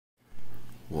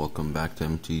Welcome back to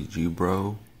MTG,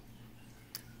 bro.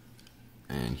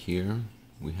 And here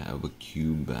we have a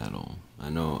cube battle. I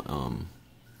know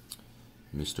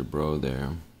Mr. Bro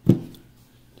there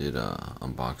did a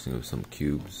unboxing of some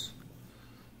cubes,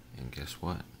 and guess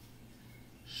what?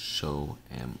 So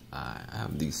am I. I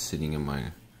have these sitting in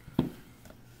my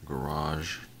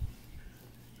garage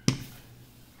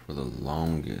for the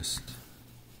longest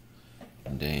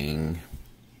dang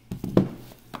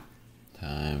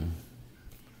time.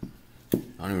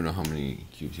 I don't even know how many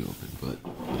cubes he opened, but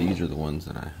these are the ones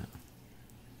that I have.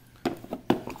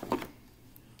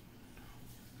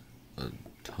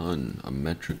 A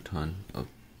metric ton of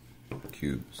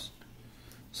cubes.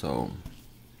 So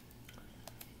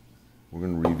we're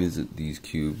gonna revisit these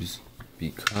cubes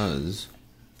because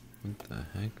what the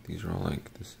heck? These are all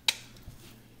like this.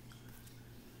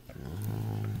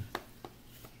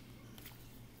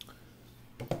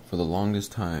 For the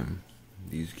longest time,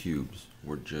 these cubes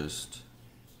were just,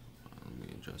 let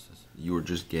me adjust this. You were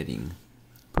just getting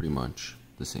pretty much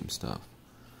the same stuff.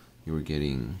 You were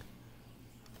getting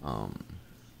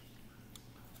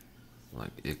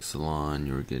like Ixalan,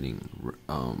 you were getting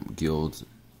guilds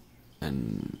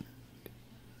and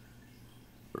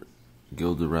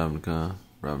Guild of Ravnica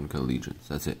Legions.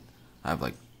 That's it. I have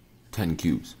like 10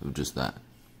 cubes of just that.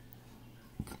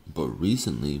 But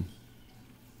recently,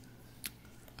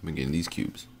 I've been getting these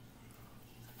cubes.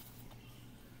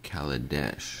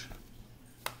 Kaladesh.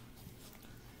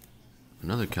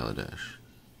 Another Kaladesh.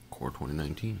 Core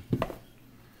 2019.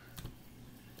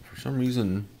 For some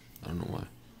reason, I don't know why.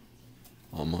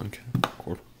 Almond Cat.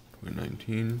 Core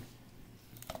 2019.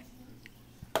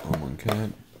 Almond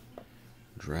Cat.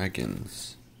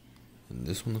 Dragons. And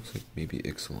this one looks like maybe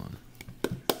Ixalan.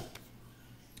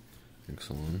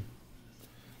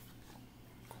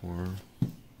 Core.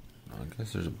 I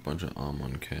guess there's a bunch of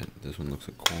Almond Cat. This one looks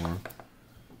like Core.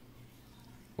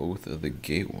 Both of the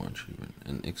Gatewatch even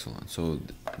and Ixalan. So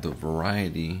the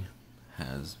variety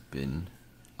has been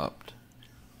upped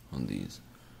on these,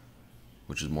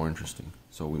 which is more interesting.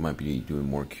 So we might be doing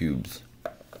more cubes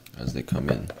as they come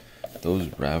in. Those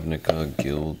Ravnica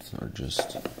guilds are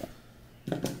just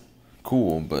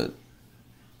cool, but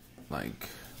like,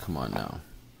 come on now.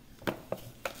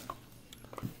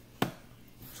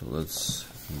 So let's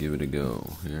give it a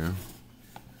go here.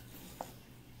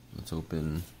 Let's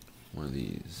open one of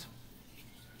these.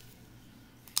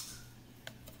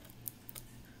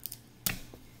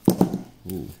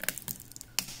 Ooh.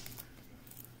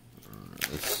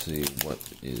 Let's see what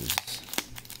is.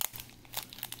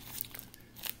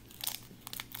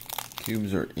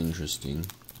 Cubes are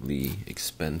interestingly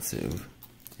expensive,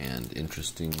 and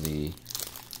interestingly,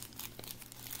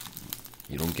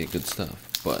 you don't get good stuff.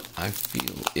 But I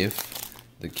feel if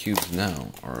the cubes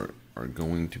now are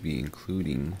going to be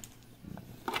including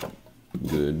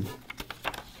good,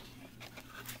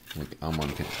 like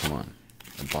Almond Cat, come on.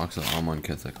 A box of Almond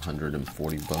Cat's like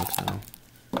 $140 now.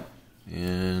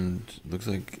 And looks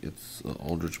like it's an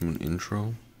Aldrich Moon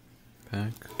intro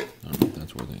pack. I don't know if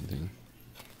that's worth anything.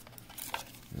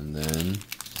 And then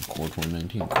Core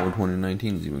 2019. Core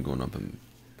 2019 is even going up in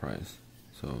price.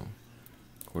 So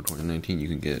Core 2019 you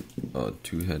can get a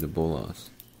 2-headed Bolas.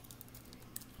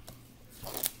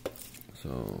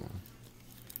 So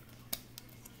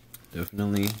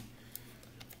definitely,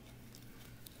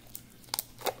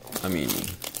 I mean,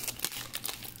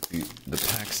 the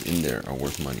packs in there are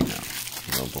worth money now.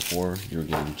 You know, before you were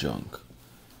getting junk,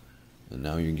 and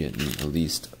now you're getting at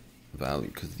least value,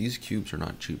 because these cubes are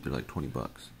not cheap. They're like $20.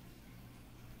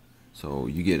 So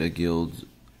you get a guild,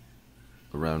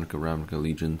 a Ravnica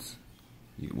Legions,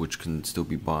 which can still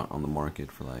be bought on the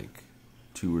market for like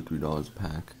 $2 or $3 a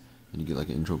pack, and you get like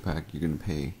an intro pack. You're gonna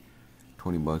pay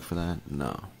 $20 for that?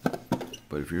 No.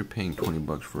 But if you're paying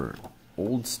 $20 for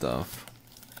old stuff,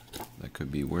 that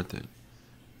could be worth it.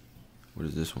 What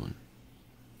is this one?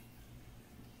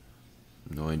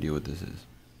 No idea what this is.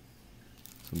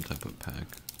 Some type of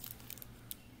pack.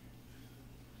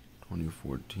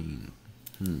 2014.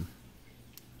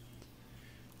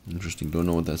 Interesting. Don't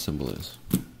know what that symbol is.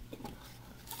 And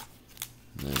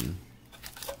then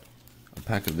a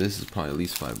pack of this is probably at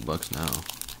least $5 now.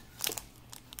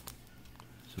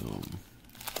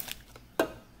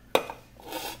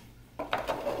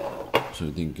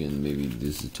 So thinking maybe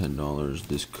this is $10.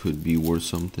 This could be worth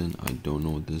something. I don't know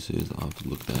what this is. I'll have to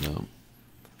look that up.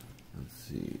 Let's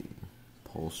see.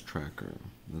 Pulse tracker.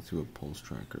 Let's see what pulse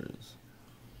tracker is.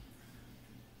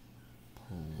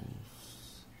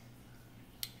 Pulse.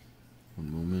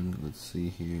 One moment. Let's see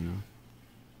here.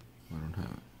 I don't have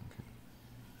it. Okay.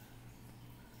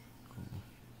 Cool.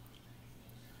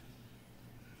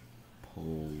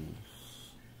 Pulse.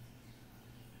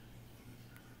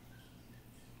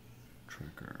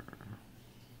 tracker.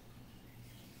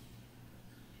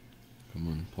 Come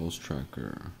on, pulse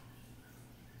tracker.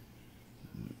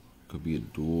 Could be a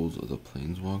duels of the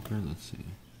planeswalker. Let's see.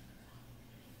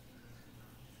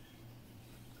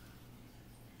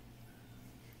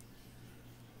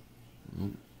 Oh.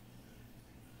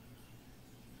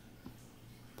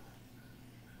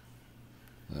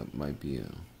 That might be a.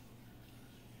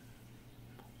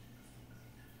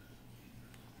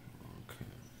 Okay.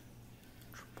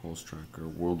 Pulse tracker.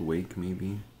 World Wake,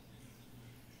 maybe?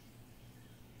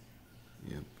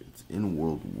 Yep, it's in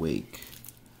World Wake.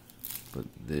 But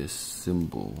this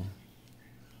symbol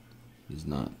is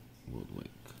not World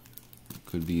Wake. It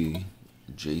could be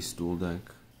Jace dual deck.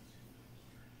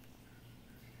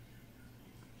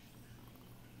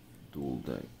 Dual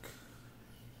deck.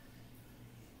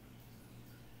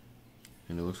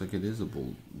 And it looks like it is a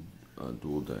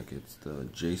dual deck. It's the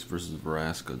Jace versus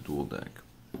Vraska dual deck.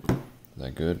 Is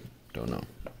that good? Don't know.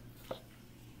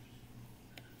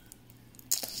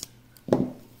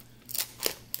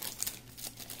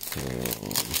 So,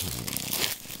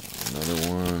 another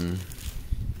one.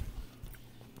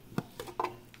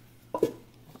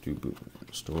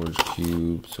 Storage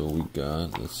cube. So we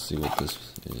got, let's see what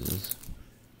this is.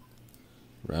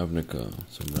 Ravnica.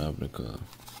 Some Ravnica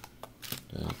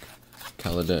deck.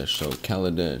 Kaladesh. So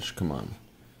Kaladesh, come on.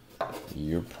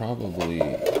 You're probably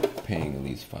paying at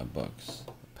least $5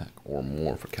 a pack or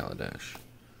more for Kaladesh.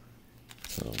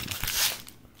 So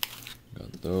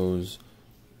got those.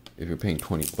 If you're paying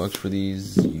 $20 for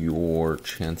these, your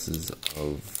chances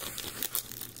of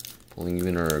pulling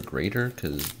even are greater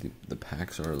because the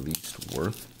packs are at least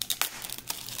worth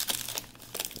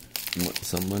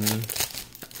some money.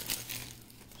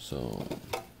 So,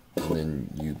 and then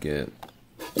you get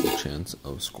a chance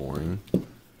of scoring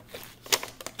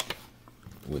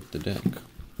with the deck.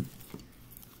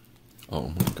 Oh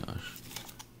my gosh.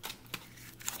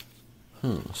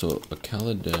 Huh, so a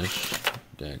Kaladesh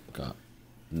deck got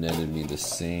netted me the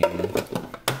same, what's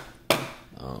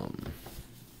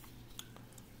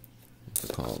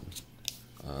it called?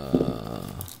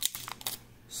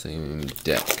 Same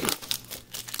deck.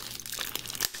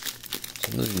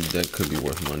 Sometimes the deck could be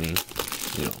worth money,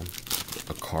 you know.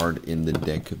 A card in the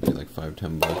deck could be like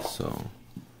 $5-10, so.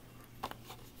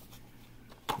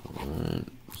 Alright,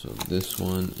 so this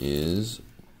one is,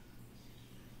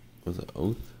 what's that,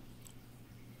 Oath?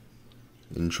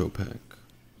 Intro pack.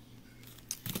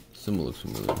 Symbol looks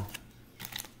familiar.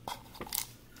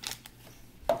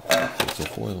 It's a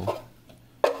foil.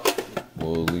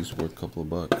 Well, at least worth a couple of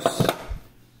bucks.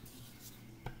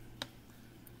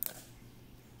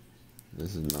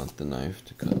 This is not the knife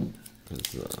to cut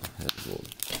because the head's gold.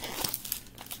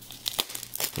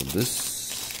 So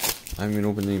this, I haven't even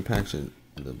opened any packs yet.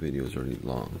 The video is already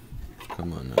long.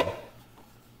 Come on now.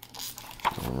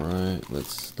 Alright,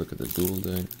 let's look at the dual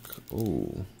deck.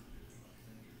 Oh.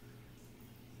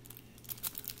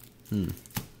 I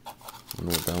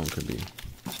wonder what that one could be.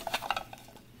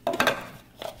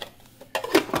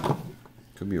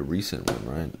 Could be a recent one,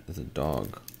 right? It's a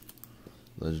dog.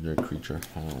 Legendary creature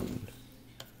hound.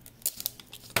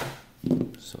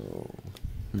 So,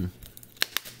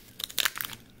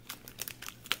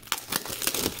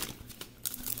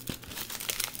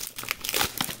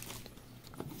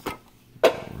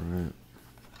 alright.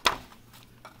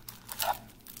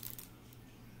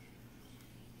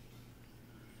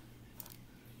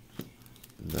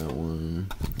 That one.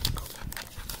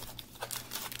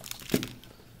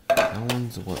 That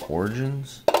one's what?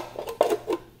 Origins?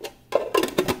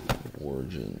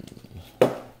 Origins.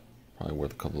 Probably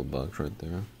worth a couple of bucks right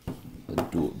there.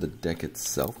 The deck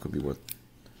itself could be worth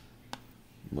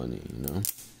money, you know?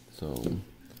 So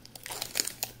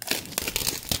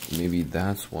maybe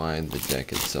that's why the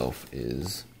deck itself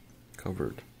is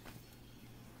covered.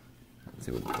 Let's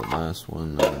see what the last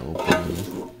one I'm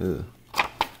opening.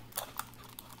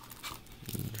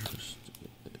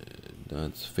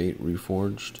 That's Fate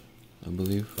Reforged, I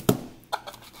believe.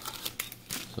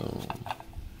 So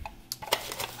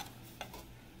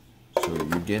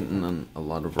you're getting a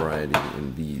lot of variety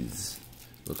in these.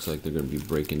 Looks like they're gonna be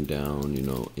breaking down, you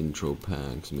know, intro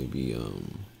packs, maybe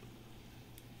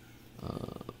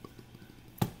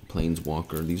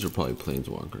Planeswalker. These are probably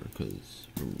Planeswalker because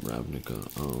from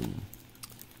Ravnica.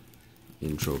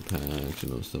 Intro packs, you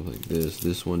know, stuff like this.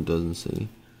 This one doesn't say.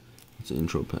 It's an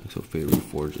intro pack, so Fate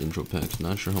Reforged intro packs.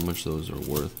 Not sure how much those are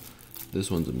worth. This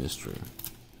one's a mystery.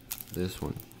 This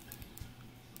one,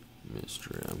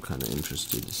 mystery. I'm kind of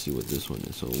interested to see what this one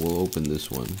is. So we'll open this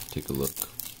one. Take a look.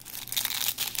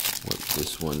 What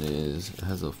this one is. It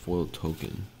has a foil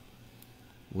token.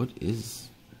 What is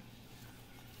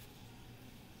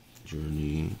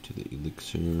Journey to the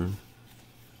Elixir.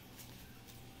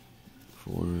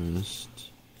 Forest.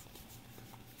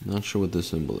 Not sure what this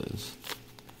symbol is.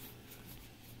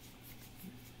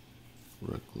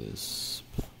 Reckless.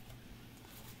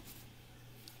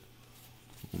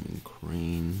 Homing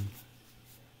Crane.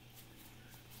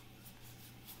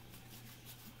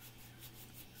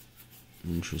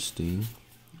 Interesting.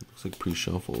 Looks like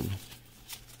pre-shuffled.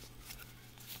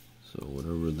 So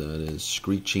whatever that is,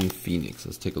 Screeching Phoenix.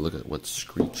 Let's take a look at what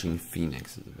Screeching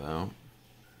Phoenix is about.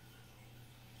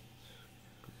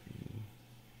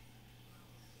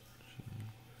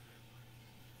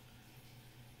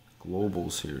 Global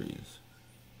Series.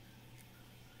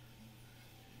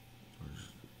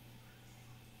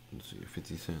 Let's see,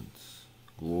 50 cents.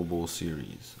 Global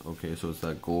Series. Okay, so it's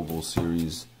that Global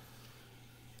Series,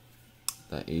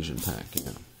 that Asian pack,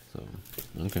 yeah. So,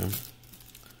 okay.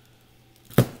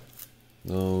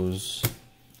 Those,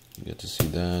 you get to see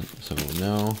that. So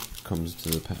now comes to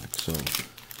the pack. So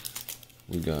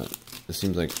we got, it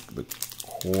seems like the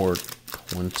core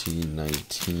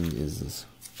 2019 is this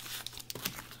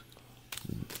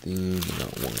theme. We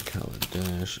got one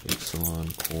Kaladesh,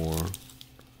 Ixalan core.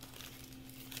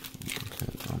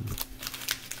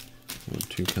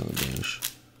 Two Kaladesh.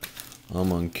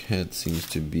 Amonkhet seems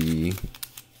to be,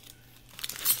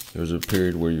 there's a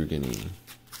period where you're getting,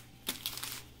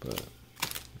 but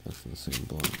that's the same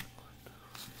block.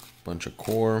 Bunch of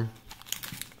core,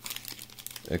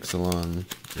 Ixalan,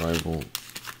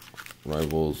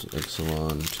 Rivals,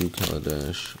 Ixalan, two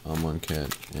Kaladesh,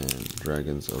 Amonkhet, and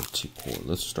Dragons of T-Core.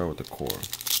 Let's start with the core.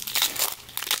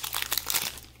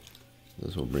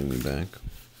 This will bring me back.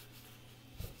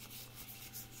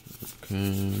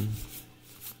 Okay.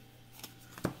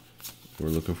 We're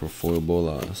looking for foil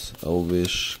bolas.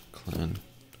 Elvish clan.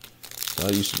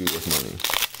 That used to be worth money.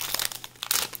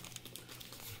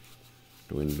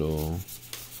 Dwindle.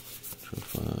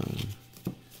 Trifine.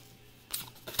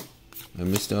 I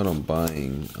missed out on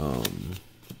buying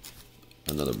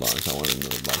another box. I wanted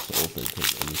another box to open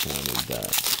because I just wanted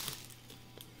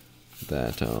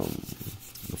that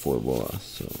the foil bolas.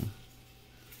 So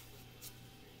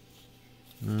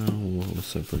now we'll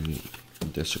separate it.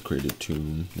 Desecrated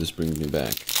Tomb. This brings me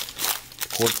back.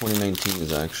 Core 2019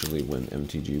 is actually when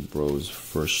MTG Bros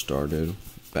first started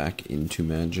back into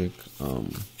Magic.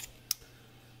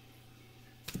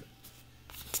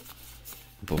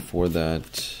 Before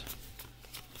that,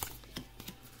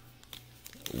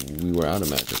 we were out of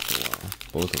Magic for a while,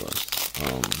 both of us.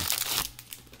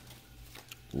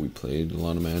 We played a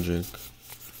lot of Magic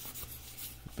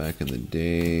back in the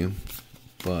day,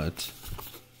 but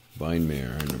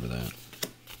Bindmare, I remember that.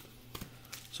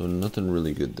 So nothing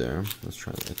really good there. Let's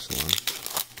try the Ixalan.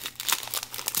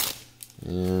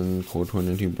 And Core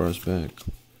 2019 brought us back.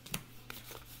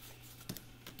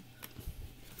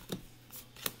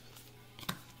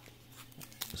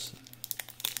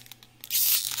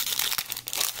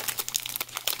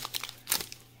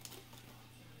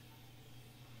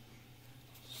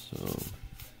 So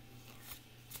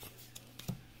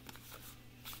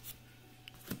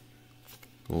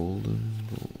golden.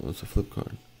 That's a flip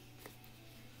card.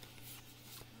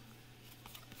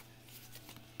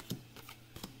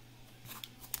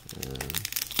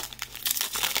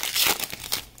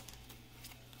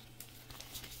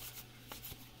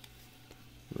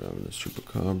 Ravenous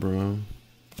Chupacabra.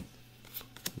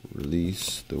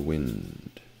 Release the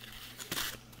Wind.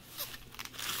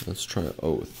 Let's try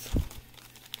Oath. I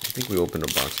think we opened a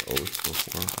box of Oath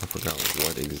before. I forgot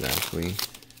what exactly.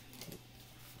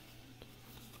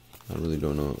 I really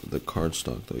don't know. The card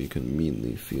stock, though, you can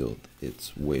immediately feel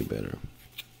it's way better.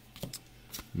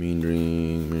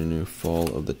 Meandering,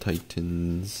 Fall of the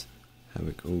Titans.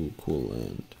 Havoc. Oh, cool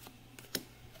land.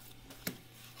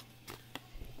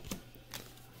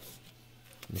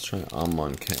 Let's try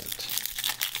Amonkhet.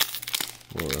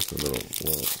 Whoa, that's a little.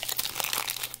 Whoa.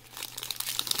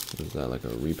 Is that like a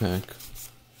repack?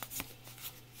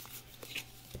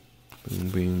 Boom,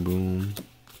 boom, boom.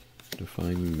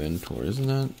 Define Mentor. Isn't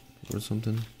that or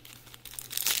something?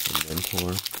 A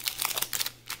Mentor.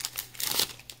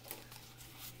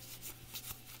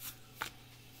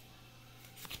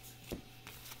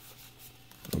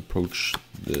 Approach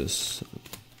this.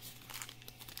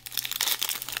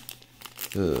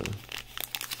 Ugh.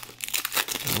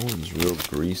 That one's real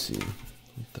greasy.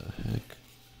 What the heck?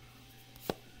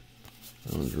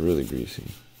 That one's really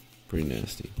greasy. Pretty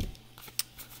nasty.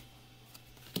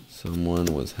 Someone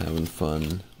was having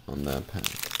fun on that pack.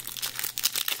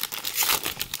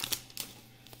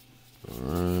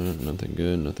 Alright, nothing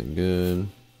good, nothing good.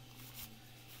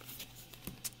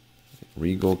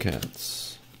 Regal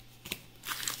Cats.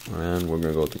 And we're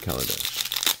gonna go with the Kaladesh.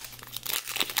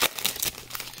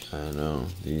 I know,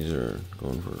 these are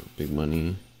going for big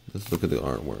money. Let's look at the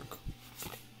artwork.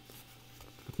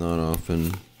 Not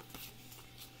often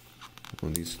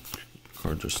when these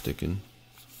cards are sticking.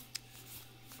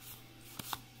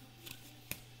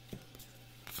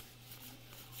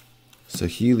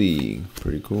 Sahili,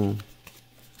 pretty cool.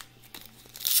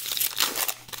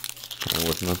 Not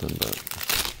worth nothing, but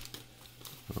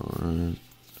alright.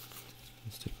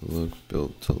 Let's take a look.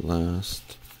 Built to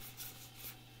last.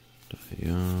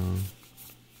 Diane.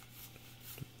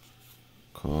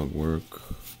 Cog work.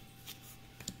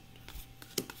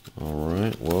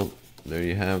 Alright, well, there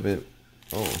you have it.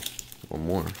 Oh, one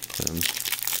more.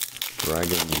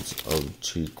 Dragons of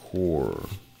Chikor.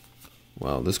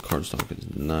 Wow, this cardstock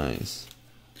is nice.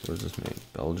 Where's this made?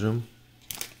 Belgium?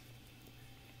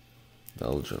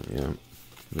 Belgium, yeah.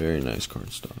 Very nice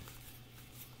cardstock.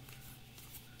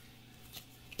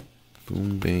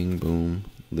 Boom, bang, boom.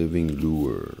 Living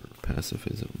Lure.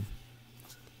 Pacifism.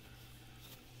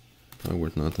 Probably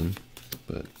worth nothing,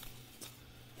 but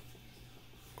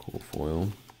cool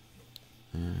foil.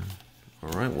 Yeah.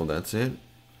 Alright, well that's it.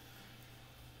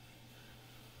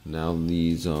 Now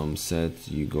these sets,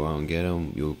 you go out and get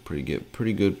them, you'll get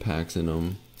pretty good packs in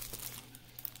them.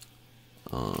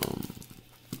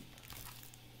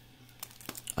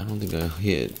 I don't think I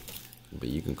hit, but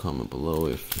you can comment below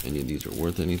if any of these are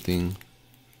worth anything.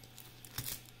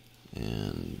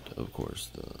 And of course,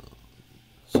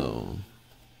 so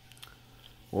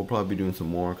we'll probably be doing some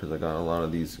more because I got a lot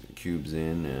of these cubes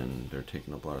in and they're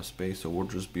taking up a lot of space. So we'll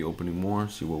just be opening more,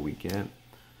 see what we get.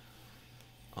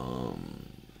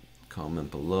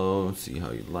 Comment below, see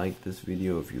how you like this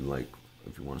video. If you want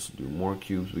us to do more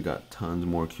cubes, we got tons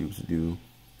more cubes to do.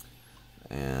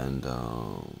 And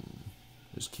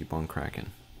just keep on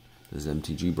cracking. This is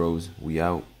MTG Bros. We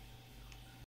out.